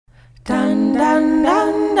dun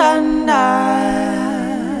dun dun dun.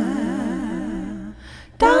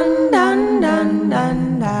 Dun dun dun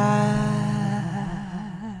dun dun.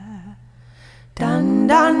 Dun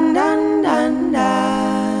dun dun dun dun.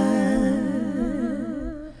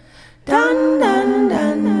 Dun dun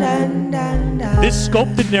dun dun dun dun. This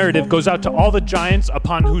sculpted narrative goes out to all the giants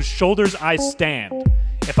upon whose shoulders I stand.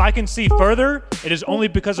 If I can see further, it is only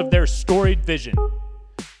because of their storied vision.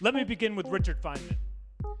 Let me begin with Richard Feynman.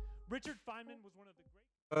 Richard Feynman was one of the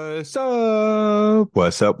great... What's up?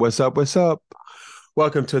 What's up? What's up? What's up?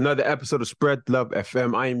 Welcome to another episode of Spread Love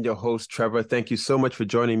FM. I am your host, Trevor. Thank you so much for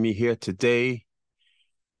joining me here today.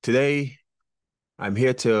 Today, I'm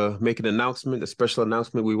here to make an announcement, a special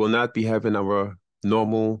announcement. We will not be having our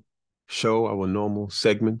normal show, our normal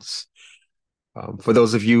segments. For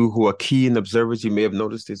those of you who are keen observers, you may have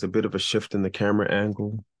noticed there's a bit of a shift in the camera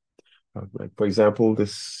angle. Like, for example,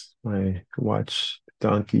 this, I watch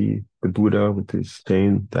Donkey, the Buddha with his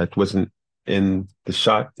chain that wasn't in the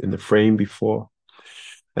shot, in the frame before.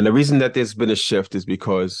 And the reason that there's been a shift is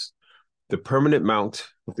because the permanent mount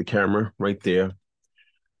of the camera right there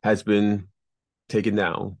has been taken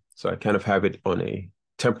down. So I kind of have it on a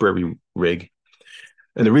temporary rig.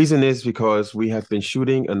 And the reason is because we have been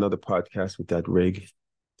shooting another podcast with that rig.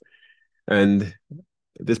 And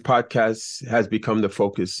this podcast has become the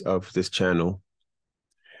focus of this channel.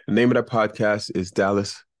 The name of the podcast is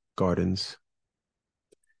Dallas Gardens.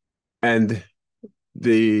 And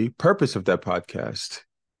the purpose of that podcast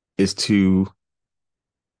is to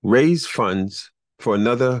raise funds for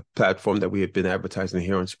another platform that we have been advertising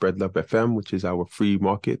here on Spread Love FM, which is our free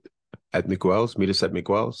market at Miguel's, meet us at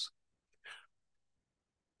Miguel's.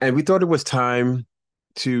 And we thought it was time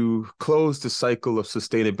to close the cycle of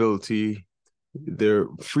sustainability. The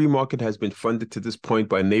free market has been funded to this point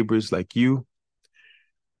by neighbors like you.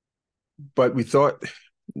 But we thought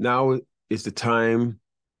now is the time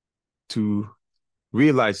to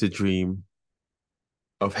realize the dream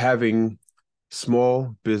of having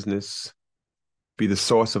small business be the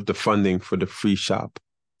source of the funding for the free shop,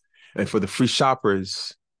 and for the free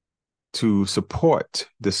shoppers to support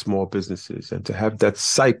the small businesses and to have that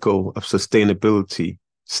cycle of sustainability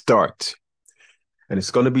start. And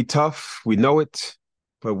it's going to be tough. We know it,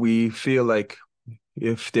 but we feel like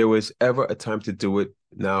if there was ever a time to do it,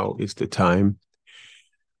 now is the time.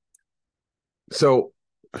 So,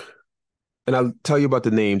 and I'll tell you about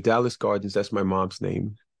the name, Dallas Gardens. That's my mom's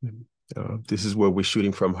name. This is where we're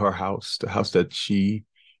shooting from, her house, the house that she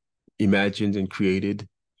imagined and created.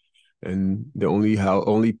 And the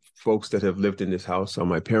only folks that have lived in this house are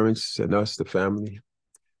my parents and us, the family.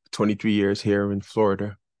 23 years here in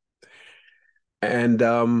Florida. And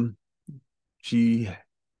she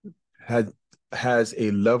has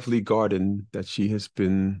a lovely garden that she has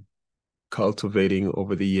been cultivating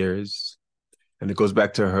over the years. And it goes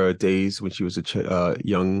back to her days when she was a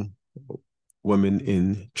young woman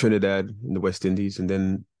in Trinidad, in the West Indies, and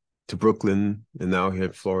then to Brooklyn, and now here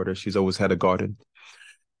in Florida. She's always had a garden.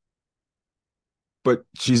 But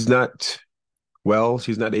she's not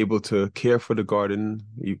able to care for the garden,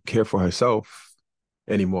 care for herself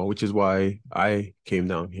anymore, which is why I came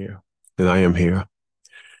down here, and I am here.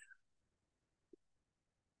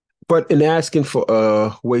 But in asking for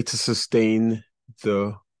a way to sustain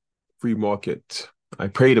the free market, I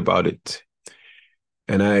prayed about it,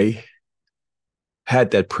 and I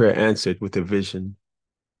had that prayer answered with a vision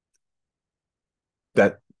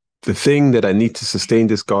that the thing that I need to sustain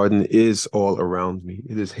this garden is all around me.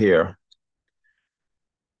 It is here.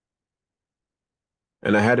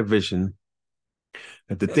 And I had a vision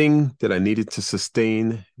that the thing that I needed to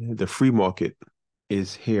sustain the free market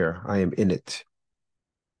is here. I am in it.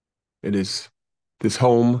 It is this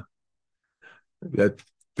home that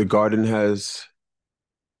the garden has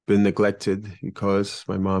been neglected because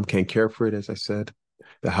my mom can't care for it, as I said.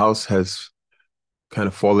 The house has kind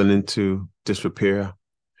of fallen into disrepair.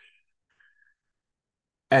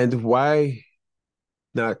 And why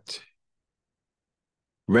not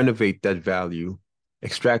renovate that value,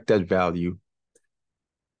 extract that value,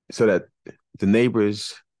 so that the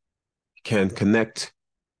neighbors can connect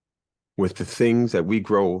with the things that we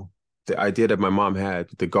grow, the idea that my mom had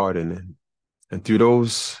with the garden. And through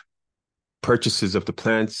those purchases of the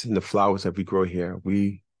plants and the flowers that we grow here,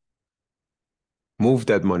 we move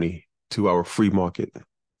that money to our free market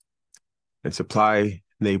and supply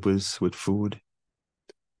neighbors with food.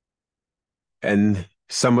 And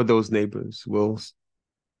some of those neighbors will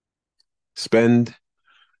spend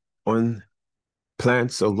on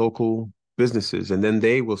plants or local businesses, and then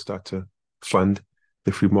they will start to fund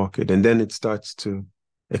the free market. And then it starts to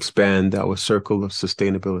expand our circle of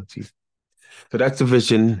sustainability. So that's the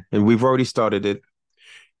vision, and we've already started it.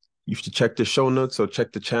 You should check the show notes or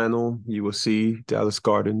check the channel. You will see Dallas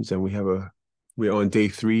Gardens, and we're on day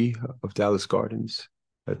 3 of Dallas Gardens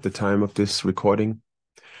at the time of this recording.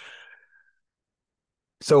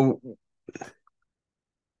 So,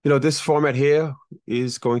 this format here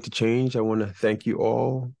is going to change. I want to thank you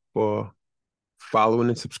all for following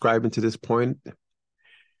and subscribing to this point.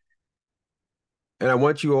 And I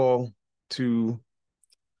want you all to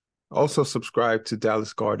also subscribe to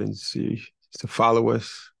Dallas Gardens, to follow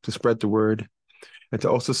us, to spread the word, and to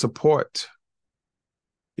also support.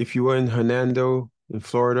 If you are in Hernando, in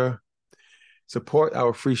Florida, support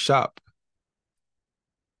our free shop.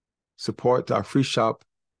 Support our free shop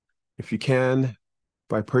if you can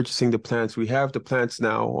by purchasing the plants. We have the plants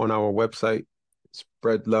now on our website,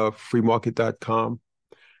 spreadlovefreemarket.com.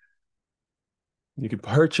 You can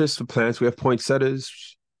purchase the plants. We have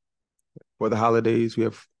poinsettias for the holidays. We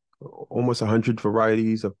have almost 100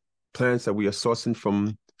 varieties of plants that we are sourcing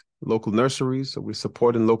from local nurseries. So we're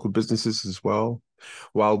supporting local businesses as well,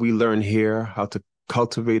 while we learn here how to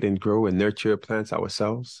cultivate and grow and nurture plants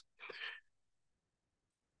ourselves.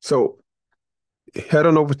 So head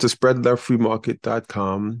on over to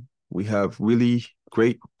spreadlovefreemarket.com. We have really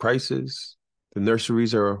great prices. The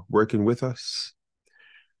nurseries are working with us.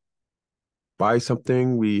 Buy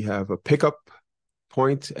something. We have a pickup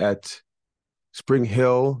point at Spring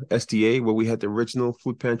Hill SDA, where we had the original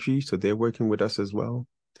food pantry, so they're working with us as well.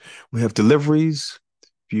 We have deliveries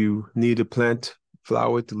if you need a plant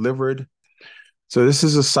flower delivered. So this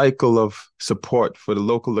is a cycle of support for the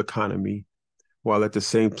local economy, while at the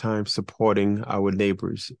same time supporting our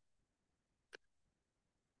neighbors.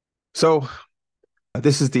 So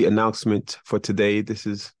this is the announcement for today. This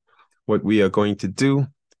is what we are going to do,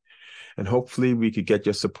 and hopefully we could get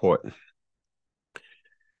your support.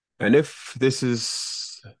 And if this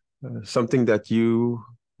is something that you're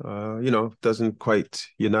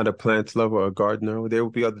not a plant lover or a gardener, there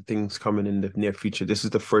will be other things coming in the near future. This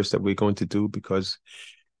is the first that we're going to do because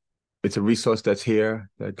it's a resource that's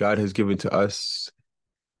here that God has given to us,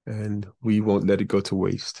 and we won't let it go to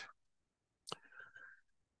waste.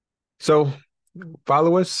 So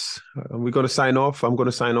follow us. We're going to sign off. I'm going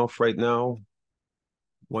to sign off right now. I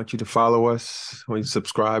want you to follow us. I want you to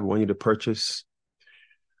subscribe. I want you to purchase.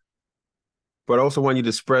 But I also want you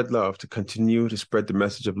to spread love, to continue to spread the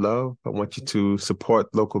message of love. I want you to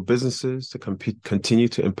support local businesses, to continue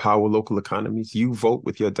to empower local economies. You vote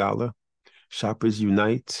with your dollar. Shoppers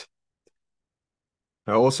unite.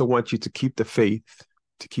 I also want you to keep the faith,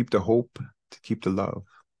 to keep the hope, to keep the love,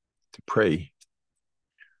 to pray.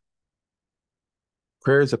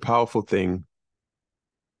 Prayer is a powerful thing.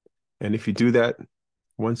 And if you do that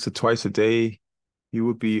once or twice a day, you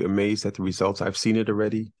will be amazed at the results. I've seen it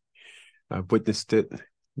already. I've witnessed it.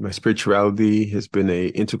 My spirituality has been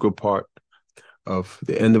an integral part of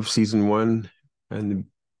the end of season 1 and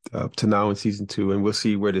up to now in season 2, and we'll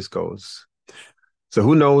see where this goes. So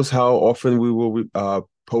who knows how often we will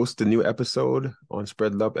post a new episode on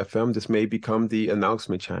Spread Love FM. This may become the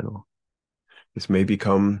announcement channel. This may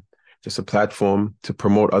become just a platform to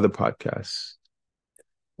promote other podcasts.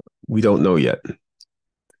 We don't know yet.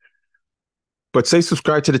 But say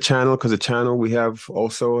subscribe to the channel, because the channel we have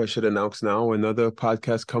also, I should announce now, another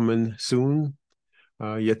podcast coming soon,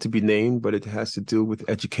 yet to be named, but it has to do with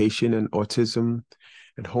education and autism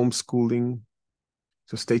and homeschooling.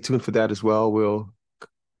 So stay tuned for that as well. We'll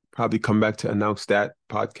probably come back to announce that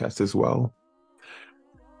podcast as well.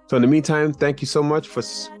 So in the meantime, thank you so much for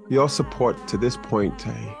your support to this point.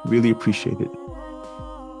 I really appreciate it.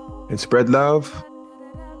 And spread love,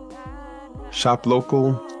 shop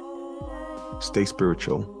local, stay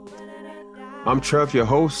spiritual. I'm Trev, your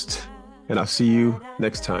host, and I'll see you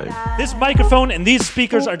next time. This microphone and these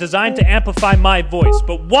speakers are designed to amplify my voice,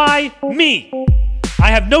 but why me?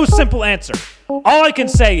 I have no simple answer. All I can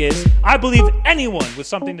say is I believe anyone with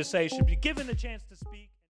something to say should be given the chance to speak.